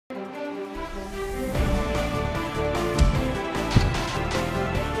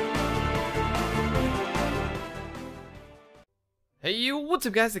Hey you, what's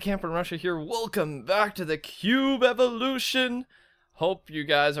up guys, TheCampingRusher here. Welcome back to the Cube Evolution. Hope you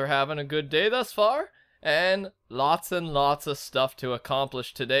guys are having a good day thus far. And lots of stuff to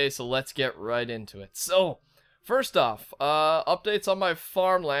accomplish today, so let's get right into it. So, first off, updates on my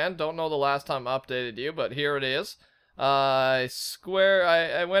farmland. Don't know the last time I updated you, but here it is. I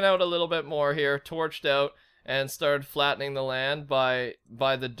went out a little bit more here, torched out, and started flattening the land by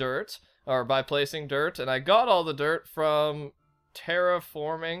the dirt, or by placing dirt. And I got all the dirt from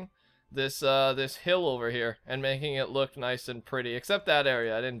terraforming this hill over here and making it look nice and pretty, except that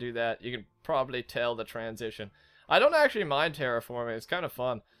area. I didn't do that. You can probably tell the transition. I don't actually mind terraforming. It's kind of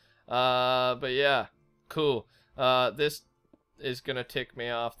fun. But yeah, cool. This is gonna tick me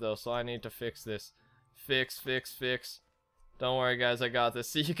off though, so I need to fix this. Fix. Don't worry guys, I got this.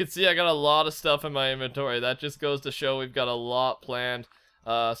 See, you can see I got a lot of stuff in my inventory. That just goes to show we've got a lot planned,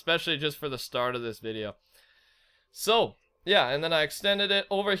 especially just for the start of this video. So yeah, and then I extended it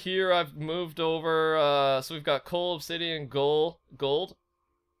over here. I've moved over, so we've got coal, obsidian, gold,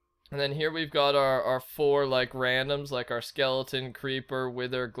 and then here we've got our four like randoms, like our skeleton, creeper,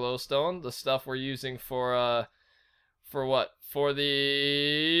 wither, glowstone, the stuff we're using for what? For the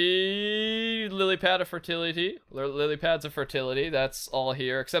lily pad of fertility, lily pads of fertility. That's all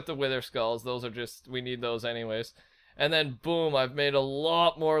here, except the wither skulls. Those are just, we need those anyways. And then boom, I've made a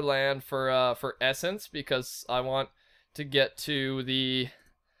lot more land for essence, because I want to get to the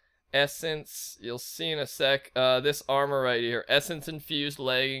essence. You'll see in a sec, this armor right here, essence infused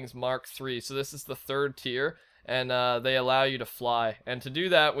leggings Mark 3. So this is the third tier, and they allow you to fly. And to do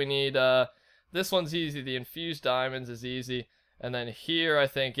that we need, this one's easy, the infused diamonds is easy, and then here I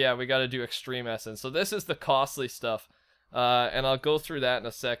think, yeah, we got to do extreme essence. So this is the costly stuff, and I'll go through that in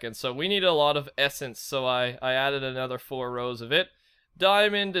a second. So we need a lot of essence, so I added another 4 rows of it.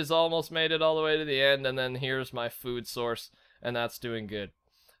 Diamond is almost made it all the way to the end, and then here's my food source, and that's doing good.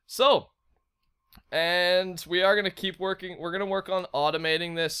 So, and we are going to keep working. We're going to work on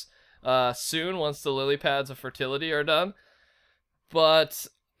automating this soon, once the lily pads of fertility are done. But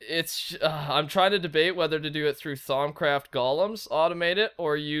it's I'm trying to debate whether to do it through Thaumcraft golems, automate it,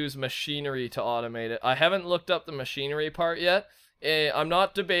 or use machinery to automate it. I haven't looked up the machinery part yet. I'm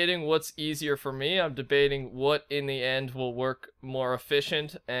not debating what's easier for me. I'm debating what in the end will work more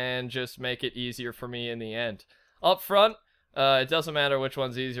efficient and just make it easier for me in the end. Up front, it doesn't matter which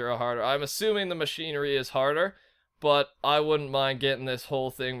one's easier or harder. I'm assuming the machinery is harder, but I wouldn't mind getting this whole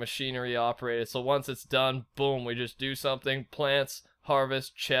thing machinery operated. So once it's done, boom, we just do something, plants,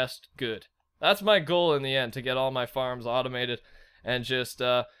 harvest, chest, good. That's my goal in the end, to get all my farms automated and just,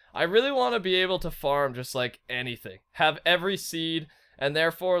 I really want to be able to farm just like anything. Have every seed, and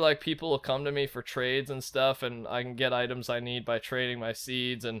therefore like people will come to me for trades and stuff, and I can get items I need by trading my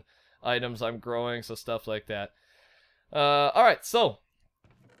seeds and items I'm growing, so stuff like that. Alright, so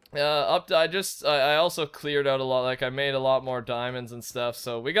I also cleared out a lot, like I made a lot more diamonds and stuff,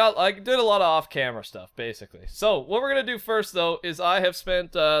 so I did a lot of off-camera stuff basically. So what we're gonna do first though is I have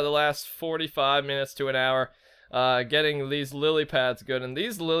spent the last 45 minutes to an hour getting these lily pads good, and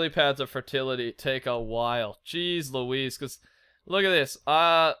these lily pads of fertility take a while. Jeez Louise, because look at this.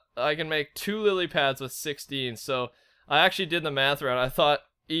 I can make 2 lily pads with 16, so I actually did the math around. I thought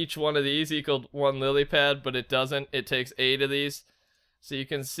each one of these equaled 1 lily pad, but it doesn't. It takes 8 of these. So you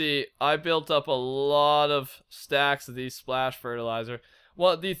can see I built up a lot of stacks of these splash fertilizer.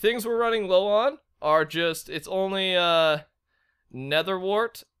 Well, the things we're running low on are just, it's only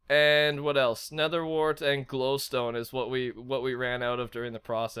netherwort. And what else? Netherwort and glowstone is what we ran out of during the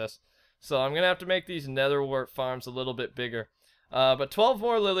process. So I'm gonna have to make these netherwort farms a little bit bigger. But 12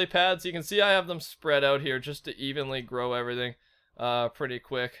 more lily pads. You can see I have them spread out here just to evenly grow everything pretty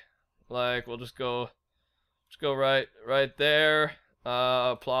quick. Like we'll just go right there.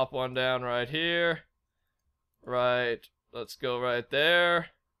 Plop one down right here. Right. Let's go right there.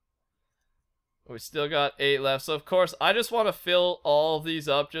 We still got 8 left, so of course I just want to fill all of these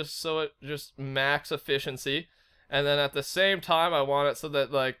up just so it just max efficiency, and then at the same time I want it so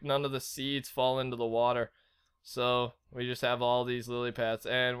that like none of the seeds fall into the water. So we just have all these lily pads,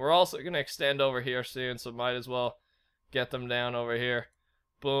 and we're also going to extend over here soon, so might as well get them down over here.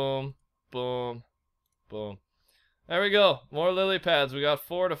 Boom, boom, boom. There we go, more lily pads. We got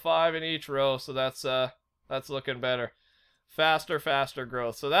 4 to 5 in each row, so that's looking better. Faster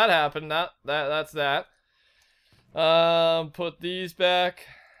growth. So that happened. That's that. Put these back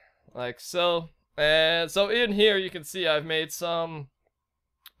like so. And so in here you can see I've made some.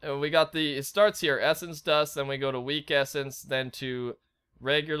 We got it starts here, essence dust, then we go to weak essence, then to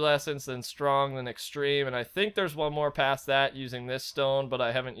regular essence, then strong, then extreme, and I think there's one more past that using this stone, but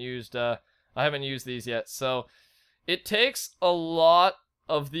I haven't used these yet. So it takes a lot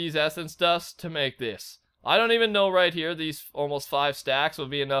of these essence dusts to make this. I don't even know right here, these almost 5 stacks will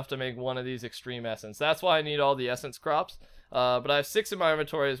be enough to make one of these extreme essence. That's why I need all the essence crops. But I have 6 in my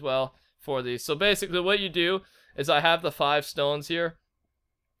inventory as well for these. So basically what you do is I have the 5 stones here.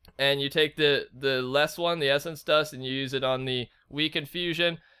 And you take the less one, the essence dust, and you use it on the weak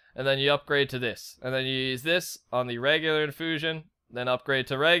infusion. And then you upgrade to this. And then you use this on the regular infusion. Then upgrade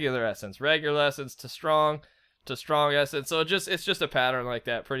to regular essence to strong essence. So it's just a pattern like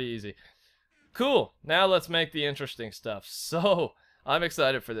that. Pretty easy. Cool. Now let's make the interesting stuff. So I'm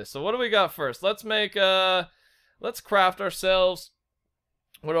excited for this. So what do we got first? Let's make let's craft ourselves.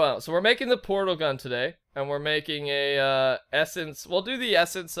 What do I want? So we're making the portal gun today, and we're making a essence. We'll do the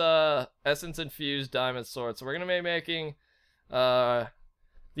essence infused diamond sword. So we're gonna be making the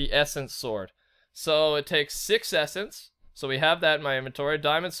essence sword. So it takes 6 essence. So we have that in my inventory.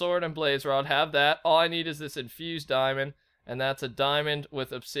 Diamond sword and blaze rod, have that. All I need is this infused diamond, and that's a diamond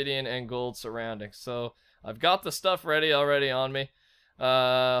with obsidian and gold surrounding. So I've got the stuff ready already on me.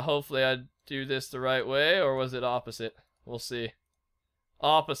 Hopefully I do this the right way, or was it opposite? We'll see.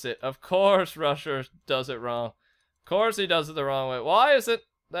 Opposite. Of course Rusher does it wrong. Of course he does it the wrong way. Why isn't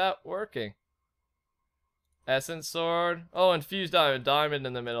that working? Essence sword. Oh, infused diamond. Diamond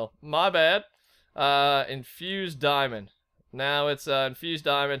in the middle. My bad. Infused diamond. Now it's infused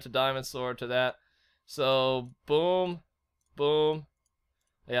diamond to diamond sword to that. So, boom. Boom.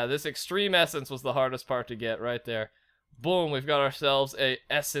 Yeah, this extreme essence was the hardest part to get right there. Boom, we've got ourselves a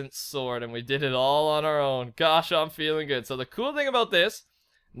essence sword, and we did it all on our own. Gosh, I'm feeling good. So the cool thing about this,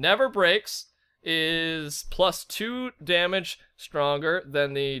 never breaks, is +2 damage stronger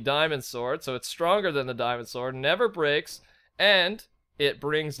than the diamond sword. So it's stronger than the diamond sword, never breaks, and it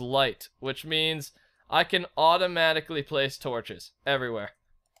brings light, which means I can automatically place torches everywhere.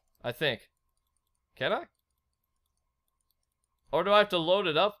 I think. Can I? Or do I have to load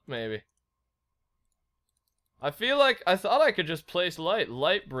it up, maybe? I feel like I thought I could just place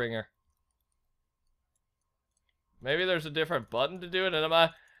light bringer. Maybe there's a different button to do it. And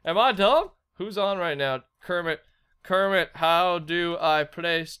am I dumb? Who's on right now? Kermit, how do I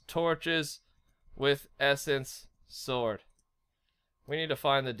place torches with essence sword? We need to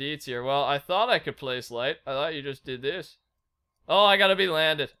find the deets here. Well, I thought I could place light. I thought you just did this. Oh, I gotta be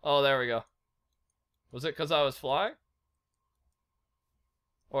landed. Oh, there we go. Was it because I was flying?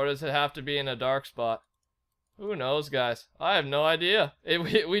 Or does it have to be in a dark spot? Who knows, guys? I have no idea.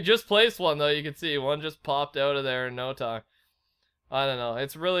 We just placed one, though. You can see one just popped out of there in no time. I don't know.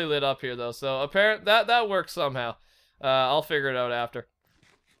 It's really lit up here, though. So apparently that works somehow. I'll figure it out after.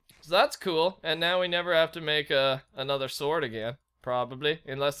 So that's cool. And now we never have to make another sword again, probably,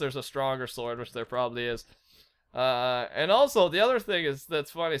 unless there's a stronger sword, which there probably is. And also the other thing is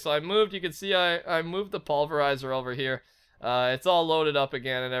that's funny. So I moved. You can see I moved the pulverizer over here. It's all loaded up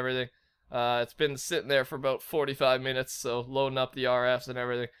again and everything. It's been sitting there for about 45 minutes, so loading up the RFs and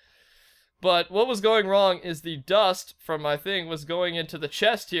everything. But what was going wrong is the dust from my thing was going into the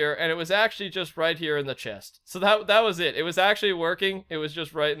chest here, and it was actually just right here in the chest. So that was it. It was actually working. It was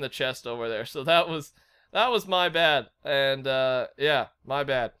just right in the chest over there. So that was my bad. And yeah, my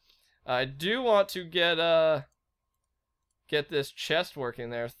bad. I do want to get this chest working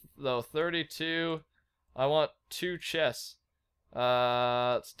there though. 32. I want 2 chests.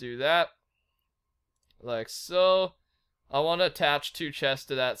 Let's do that. Like so. I want to attach 2 chests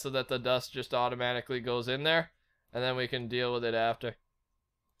to that so that the dust just automatically goes in there. And then we can deal with it after.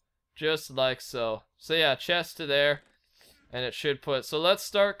 Just like so. So yeah, chest to there. And it should put... So let's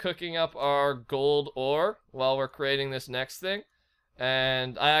start cooking up our gold ore while we're creating this next thing.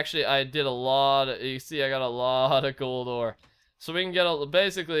 And I did a lot of... You see, I got a lot of gold ore. So we can get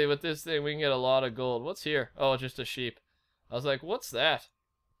basically with this thing, we can get a lot of gold. What's here? Oh, just a sheep. I was like, what's that?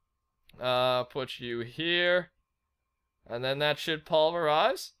 Put you here. And then that should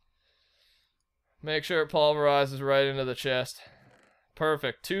pulverize. Make sure it pulverizes right into the chest.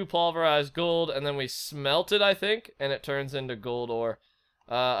 Perfect. 2 pulverized gold, and then we smelt it, I think, and it turns into gold ore.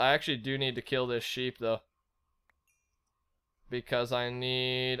 I actually do need to kill this sheep, though. Because I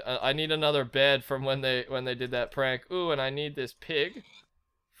need another bed from when they did that prank. Ooh, and I need this pig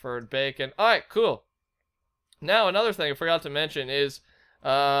for bacon. Alright, cool. Now, another thing I forgot to mention is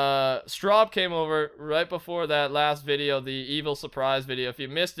Straub came over right before that last video, the evil surprise video. If you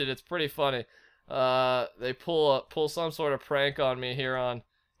missed it, it's pretty funny. They pull some sort of prank on me here on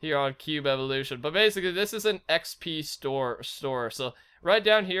Cube Evolution. But basically, this is an XP store. So right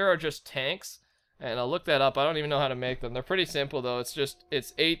down here are just tanks. And I'll look that up. I don't even know how to make them. They're pretty simple, though.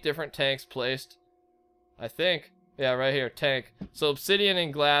 It's 8 different tanks placed. I think. Yeah, right here, tank. So obsidian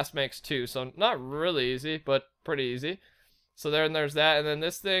and glass makes 2. So not really easy, but Pretty easy. So then there's that, and then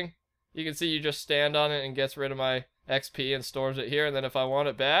this thing, you can see you just stand on it and gets rid of my XP and stores it here, and then if I want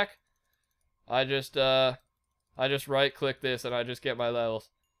it back, I just right click this and I just get my levels.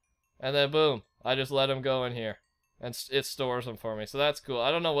 And then boom, I just let them go in here. And it stores them for me. So that's cool.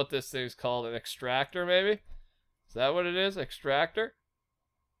 I don't know what this thing's called. An extractor, maybe? Is that what it is? Extractor?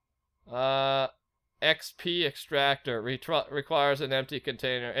 XP extractor. Requires an empty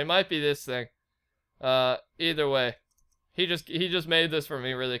container. It might be this thing. Either way. He just made this for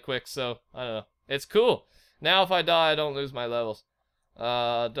me really quick, so I don't know. It's cool. Now if I die, I don't lose my levels.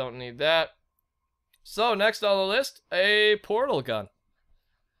 Don't need that. So next on the list, a portal gun.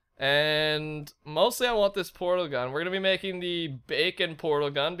 And mostly I want this portal gun. We're going to be making the bacon portal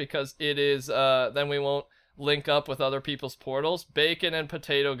gun because it is, then we won't link up with other people's portals. Bacon and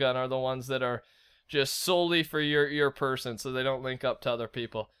potato gun are the ones that are just solely for your person, so they don't link up to other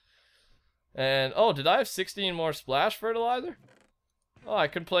people. And, oh, did I have 16 more splash fertilizer? Oh, I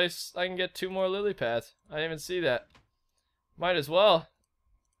can get 2 more lily pads. I didn't even see that. Might as well.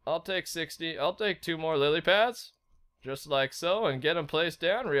 I'll take 2 more lily pads. Just like so, and get him placed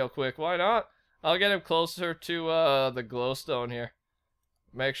down real quick. Why not? I'll get him closer to the glowstone here.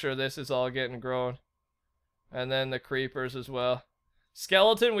 Make sure this is all getting grown. And then the creepers as well.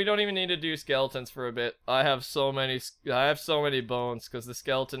 Skeleton, we don't even need to do skeletons for a bit. I have so many bones because the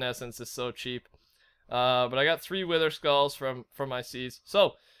skeleton essence is so cheap. But I got 3 wither skulls from my seeds.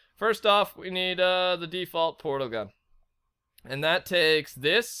 So, first off, we need the default portal gun. And that takes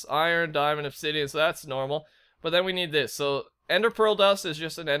this, iron, diamond, obsidian, so that's normal. But then we need this. So ender pearl dust is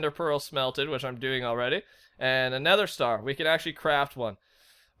just an ender pearl smelted, which I'm doing already. And a nether star. We can actually craft one.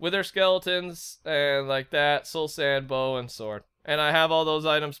 Wither skeletons and like that. Soul sand, bow, and sword. And I have all those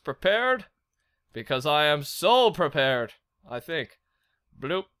items prepared. Because I am so prepared. I think.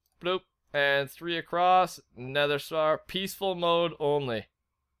 Bloop, bloop. And 3 across. Nether star. Peaceful mode only.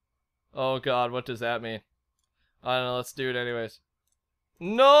 Oh god, what does that mean? I don't know, let's do it anyways.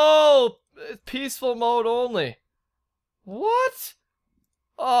 No! Peaceful mode only. What?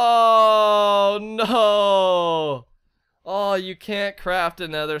 Oh, no. Oh, you can't craft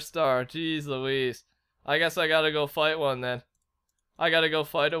another star. Jeez Louise. I guess I gotta go fight one then. I gotta go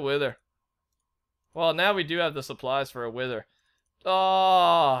fight a wither. Well, now we do have the supplies for a wither.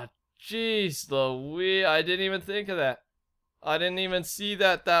 Oh, jeez Louise. I didn't even think of that. I didn't even see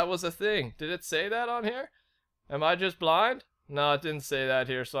that that was a thing. Did it say that on here? Am I just blind? No, it didn't say that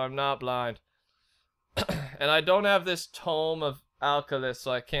here, so I'm not blind. And I don't have this tome of alkali,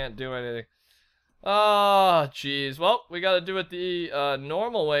 so I can't do anything. Ah, jeez. Well, we gotta do it the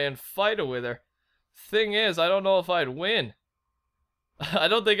normal way and fight a wither. Thing is, I don't know if I'd win. I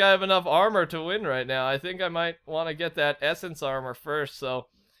don't think I have enough armor to win right now. I think I might want to get that essence armor first, so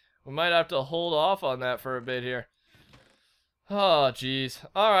we might have to hold off on that for a bit here. Oh, jeez.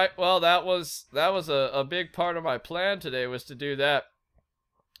 Alright, well, that was a big part of my plan today, was to do that.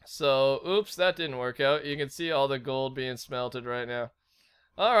 So, oops, that didn't work out. You can see all the gold being smelted right now.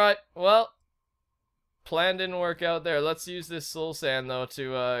 Alright, well, plan didn't work out there. Let's use this soul sand, though,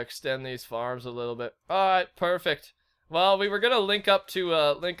 to extend these farms a little bit. Alright, perfect. Well, we were going to link up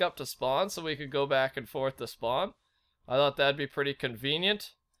to spawn, so we could go back and forth to spawn. I thought that'd be pretty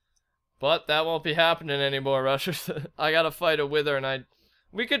convenient. But that won't be happening anymore, Rushers. I gotta fight a wither, and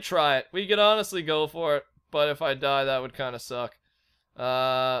we could try it. We could honestly go for it, but if I die, that would kind of suck.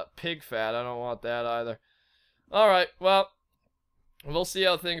 Pig fat, I don't want that either. Alright, well, we'll see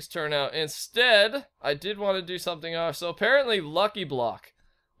how things turn out. Instead, I did want to do something else. So apparently, Lucky Block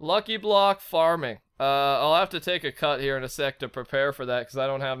farming. I'll have to take a cut here in a sec to prepare for that, because I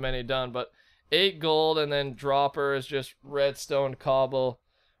don't have many done, but 8 gold, and then dropper is just redstone and cobble.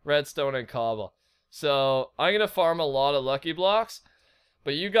 So I'm gonna farm a lot of lucky blocks,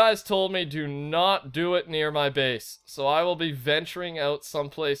 but you guys told me do not do it near my base, so I will be venturing out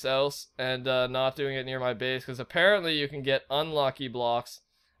someplace else and not doing it near my base, because apparently you can get unlucky blocks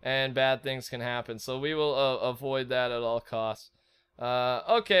and bad things can happen, so we will avoid that at all costs.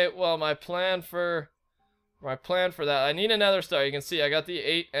 Okay, well, my plan for that, I need another star. You can see I got the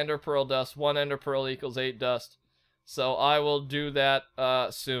 8 ender pearl dust. 1 ender pearl equals 8 dust. So I will do that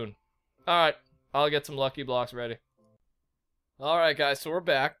soon. Alright, I'll get some lucky blocks ready. Alright guys, so we're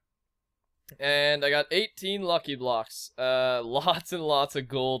back. And I got 18 lucky blocks. Lots and lots of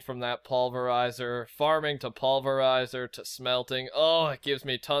gold from that pulverizer. Farming to pulverizer to smelting. Oh, it gives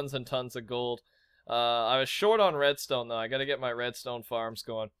me tons and tons of gold. I was short on redstone though. I gotta get my redstone farms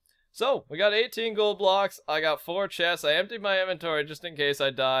going. So, we got 18 gold blocks. I got 4 chests. I emptied my inventory just in case I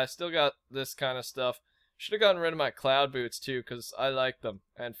die. Still got this kind of stuff. Should have gotten rid of my cloud boots too, because I like them,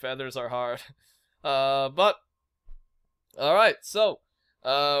 and feathers are hard. But Alright, so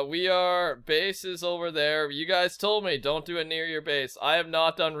base is over there. You guys told me don't do it near your base. I have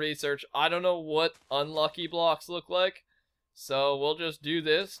not done research. I don't know what unlucky blocks look like. So we'll just do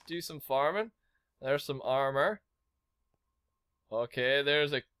this, do some farming. There's some armor. Okay,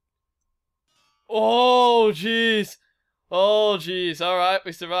 there's a... Oh, jeez. Oh, jeez. Alright,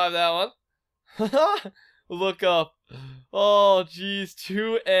 we survived that one. Look up. Oh, jeez.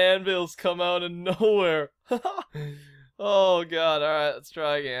 2 anvils come out of nowhere. Oh, God. Alright, let's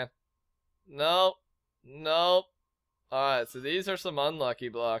try again. Nope. Nope. Alright, so these are some unlucky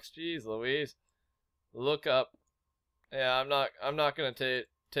blocks. Jeez Louise. Look up. Yeah, I'm not gonna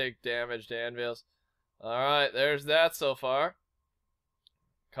take damaged anvils. Alright, there's that so far.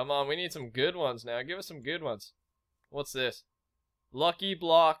 Come on, we need some good ones now. Give us some good ones. What's this? Lucky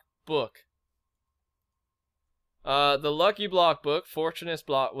Block Book. The Lucky Block Book, Fortunate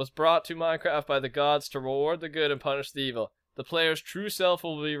Block, was brought to Minecraft by the gods to reward the good and punish the evil. The player's true self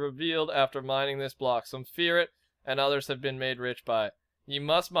will be revealed after mining this block. Some fear it, and others have been made rich by it. You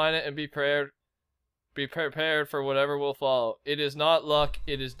must mine it and be prepared for whatever will follow. It is not luck,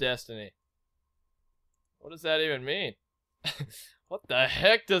 it is destiny. What does that even mean? What the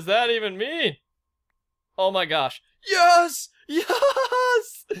heck does that even mean? Oh my gosh. Yes!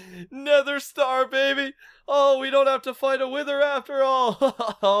 Yes! Nether Star, baby! Oh, we don't have to fight a wither after all!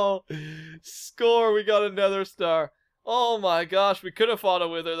 Oh, score, we got a Nether Star. Oh my gosh, we could have fought a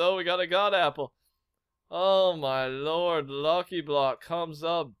wither though, we got a god apple. Oh my lord, Lucky Block comes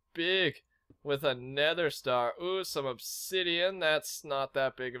up big with a Nether Star. Ooh, some obsidian, that's not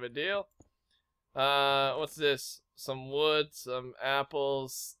that big of a deal. What's this? Some wood, some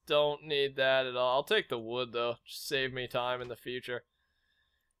apples. Don't need that at all. I'll take the wood though. Just save me time in the future.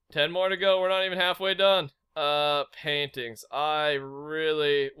 10 more to go. We're not even halfway done. Paintings. I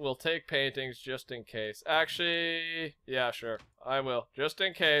really will take paintings just in case. Actually, yeah, sure. I will. Just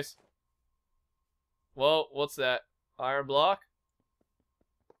in case. Whoa, what's that? Iron block?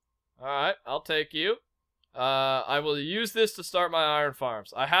 Alright, I'll take you. I will use this to start my iron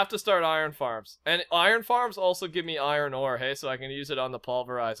farms. I have to start iron farms. And iron farms also give me iron ore, hey? So I can use it on the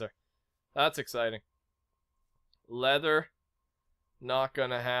pulverizer. That's exciting. Leather. Not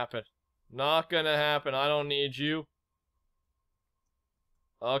gonna happen. Not gonna happen. I don't need you.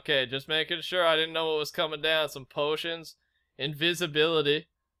 Okay, just making sure. I didn't know what was coming down. Some potions. Invisibility.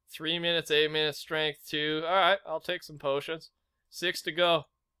 3 minutes, 8 minutes, strength 2. Alright, I'll take some potions. 6 to go.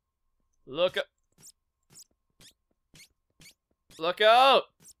 Look up. Look out!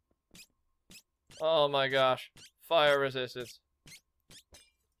 Oh my gosh. Fire resistance.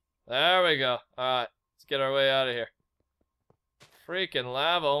 There we go. Alright, let's get our way out of here. Freaking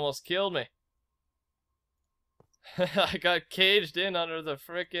lava almost killed me. I got caged in under the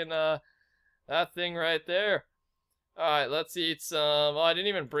freaking, that thing right there. Alright, let's eat some... Oh, I didn't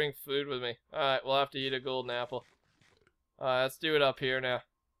even bring food with me. Alright, we'll have to eat a golden apple. Alright, let's do it up here now.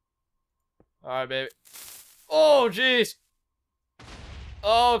 Alright, baby. Oh, jeez!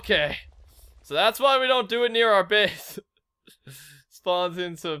 Okay. So that's why we don't do it near our base. Spawns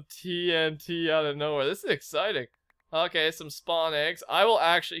in some TNT out of nowhere. This is exciting. Okay, some spawn eggs. I will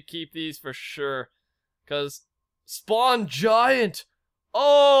actually keep these for sure. Because spawn giant!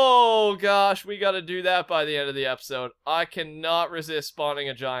 Oh gosh, we gotta do that by the end of the episode. I cannot resist spawning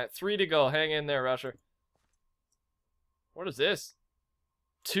a giant. 3 to go. Hang in there, Rusher. What is this?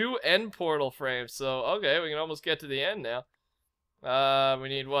 2 end portal frames. So, okay, we can almost get to the end now. We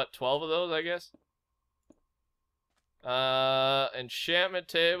need what, 12 of those, I guess? Enchantment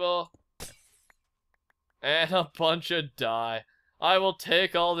table. And a bunch of dye. I will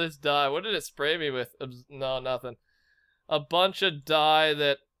take all this dye. What did it spray me with? No, nothing. A bunch of dye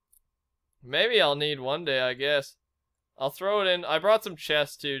that maybe I'll need one day, I guess. I'll throw it in. I brought some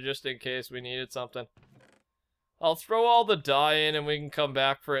chests too, just in case we needed something. I'll throw all the dye in and we can come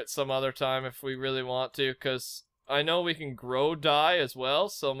back for it some other time if we really want to, because I know we can grow dye as well,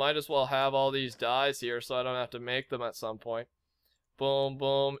 so might as well have all these dyes here so I don't have to make them at some point. Boom,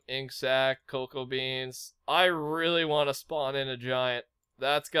 boom, ink sac, cocoa beans. I really want to spawn in a giant.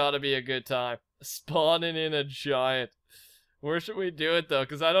 That's got to be a good time. Spawning in a giant. Where should we do it, though?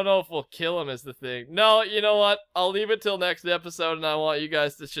 Because I don't know if we'll kill him is the thing. No, you know what? I'll leave it till next episode, and I want you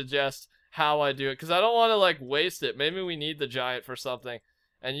guys to suggest how I do it. Because I don't want to, like, waste it. Maybe we need the giant for something.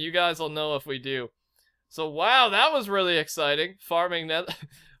 And you guys will know if we do. So, wow, that was really exciting. Farming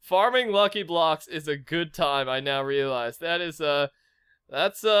Lucky Blocks is a good time, I now realize. That is,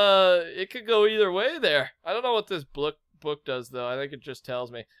 it could go either way there. I don't know what this book does, though. I think it just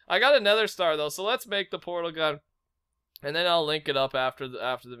tells me. I got another star, though, so let's make the portal gun. And then I'll link it up after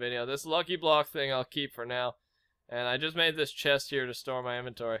the video. This Lucky Block thing I'll keep for now. And I just made this chest here to store my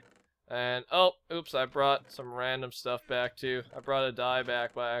inventory. And, oh, oops, I brought some random stuff back too. I brought a dye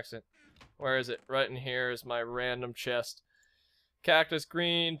back by accident. Where is it? Right in here is my random chest. Cactus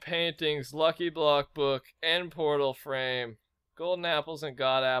green, paintings, lucky block book, end portal frame. Golden apples and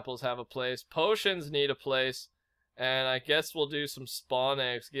god apples have a place. Potions need a place. And I guess we'll do some spawn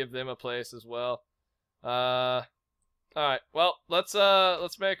eggs, give them a place as well. Alright, well, let's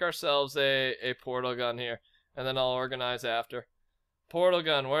make ourselves a portal gun here. And then I'll organize after. Portal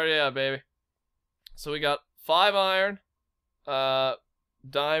gun, where are you at, baby? So we got 5 iron,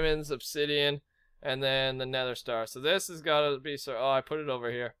 diamonds, obsidian, and then the nether star. So this has got to be, so, oh, I put it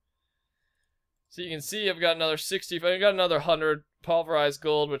over here. So you can see I've got another 60, I've got another 100 pulverized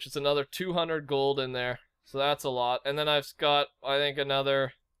gold, which is another 200 gold in there. So that's a lot. And then I've got, I think,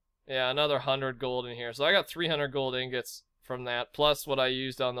 another 100 gold in here. So I got 300 gold ingots from that, plus what I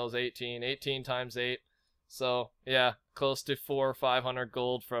used on those 18 times 8. So, yeah, close to 400 or 500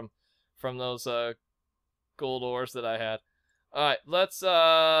 gold from those gold ores that I had. Alright, let's,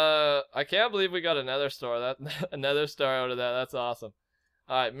 I can't believe we got a nether star. A nether star out of that. That's awesome.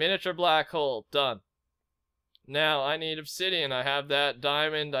 Alright, miniature black hole. Done. Now, I need obsidian. I have that.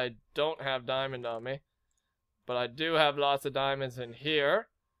 Diamond. I don't have diamond on me. But I do have lots of diamonds in here.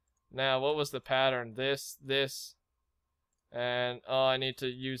 Now, what was the pattern? This, and, oh, I need to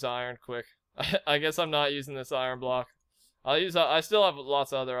use iron quick. I guess I'm not using this iron block. I still have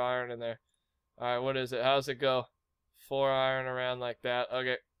lots of other iron in there. Alright, what is it? How's it go? 4 iron around like that.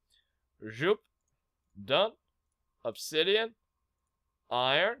 Okay. Zoop. Done. Obsidian.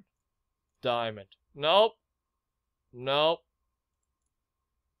 Iron. Diamond. Nope. Nope.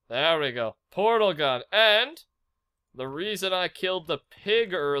 There we go. Portal gun. And the reason I killed the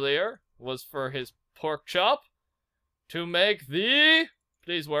pig earlier was for his pork chop to make the,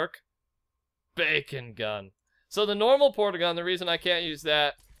 please work, bacon gun. So the normal portal gun, the reason I can't use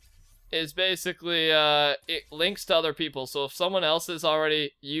that is basically it links to other people. So if someone else has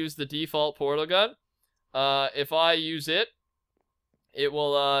already used the default portal gun, if I use it, it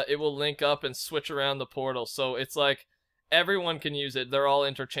will link up and switch around the portal. So it's like everyone can use it. They're all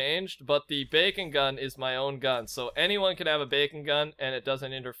interchanged, but the bacon gun is my own gun. So anyone can have a bacon gun and it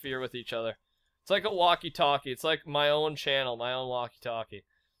doesn't interfere with each other. It's like a walkie-talkie. It's like my own channel, my own walkie-talkie.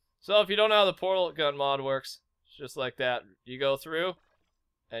 So if you don't know how the portal gun mod works, it's just like that. You go through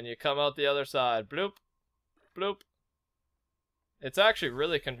and you come out the other side. Bloop. Bloop. It's actually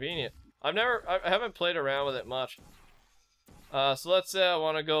really convenient. I haven't played around with it much. So let's say I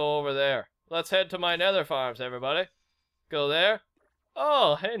want to go over there. Let's head to my nether farms, everybody. Go there.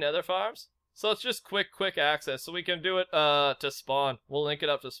 Oh, hey, nether farms. So it's just quick access. So we can do it to spawn. We'll link it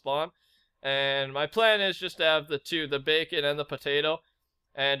up to spawn. And my plan is just to have the bacon and the potato,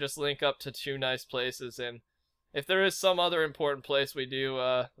 and just link up to 2 nice places. And if there is some other important place we do,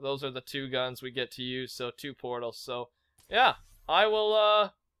 those are the 2 guns we get to use. So 2 portals. So yeah, I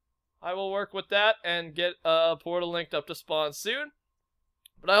will work with that and get a portal linked up to spawn soon.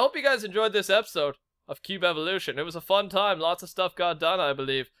 But I hope you guys enjoyed this episode of Cube Evolution. It was a fun time. Lots of stuff got done, I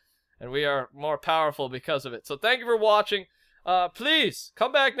believe. And we are more powerful because of it. So thank you for watching. Please,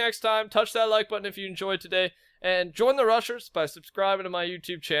 come back next time. Touch that like button if you enjoyed today. And join the Rushers by subscribing to my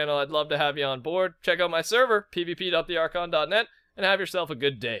YouTube channel. I'd love to have you on board. Check out my server, pvp.thearchon.net. And have yourself a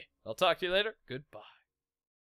good day. I'll talk to you later. Goodbye.